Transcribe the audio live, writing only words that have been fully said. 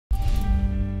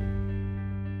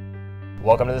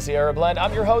Welcome to the Sierra Blend.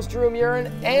 I'm your host, Drew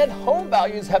Murin, and home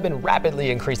values have been rapidly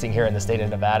increasing here in the state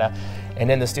of Nevada. And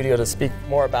in the studio to speak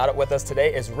more about it with us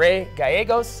today is Ray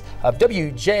Gallegos of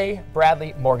W.J.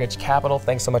 Bradley Mortgage Capital.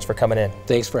 Thanks so much for coming in.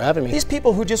 Thanks for having me. These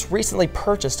people who just recently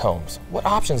purchased homes, what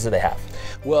options do they have?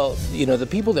 Well, you know, the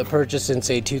people that purchased in,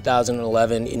 say,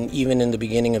 2011 and even in the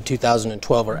beginning of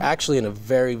 2012 are actually in a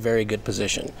very, very good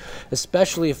position,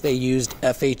 especially if they used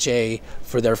FHA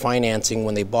for their financing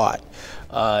when they bought.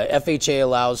 FHA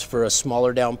allows for a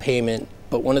smaller down payment,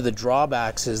 but one of the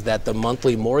drawbacks is that the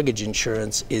monthly mortgage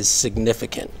insurance is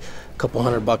significant, a couple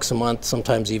 $100 a month,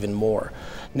 sometimes even more.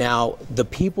 Now, the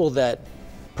people that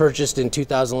purchased in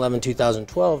 2011,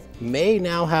 2012 may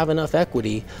now have enough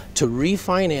equity to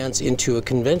refinance into a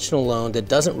conventional loan that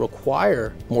doesn't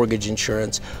require mortgage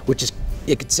insurance, which is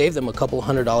it could save them a couple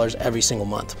 $100 every single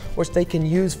month. Which they can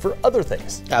use for other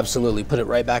things. Absolutely, put it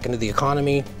right back into the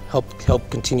economy, help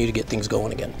continue to get things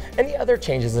going again. Any other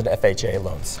changes in FHA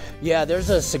loans? Yeah,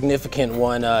 there's a significant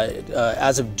one.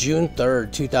 As of June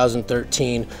 3rd,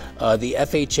 2013, the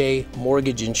FHA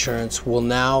mortgage insurance will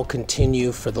now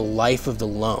continue for the life of the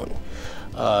loan.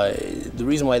 The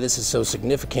reason why this is so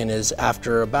significant is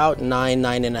after about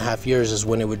 9.5 years is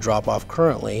when it would drop off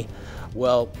currently.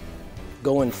 Well,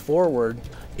 going forward,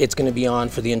 it's going to be on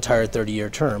for the entire 30-year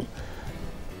term.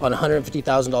 On a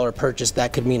 $150,000 purchase,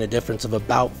 that could mean a difference of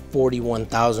about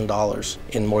 $41,000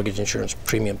 in mortgage insurance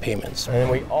premium payments.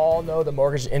 And we all know the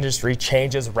mortgage industry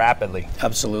changes rapidly.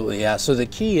 Absolutely, yeah. So the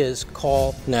key is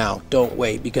call now, don't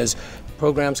wait, because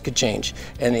programs could change.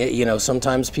 And you know,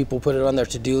 sometimes people put it on their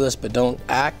to-do list but don't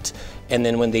act, and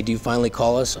then when they do finally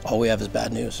call us, all we have is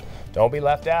bad news. Don't be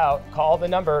left out. Call the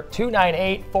number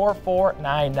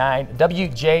 298-4499,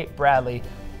 W.J. Bradley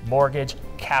Mortgage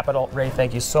Capital. Ray,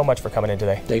 thank you so much for coming in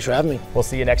today. Thanks for having me. We'll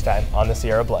see you next time on the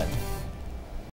Sierra Blend.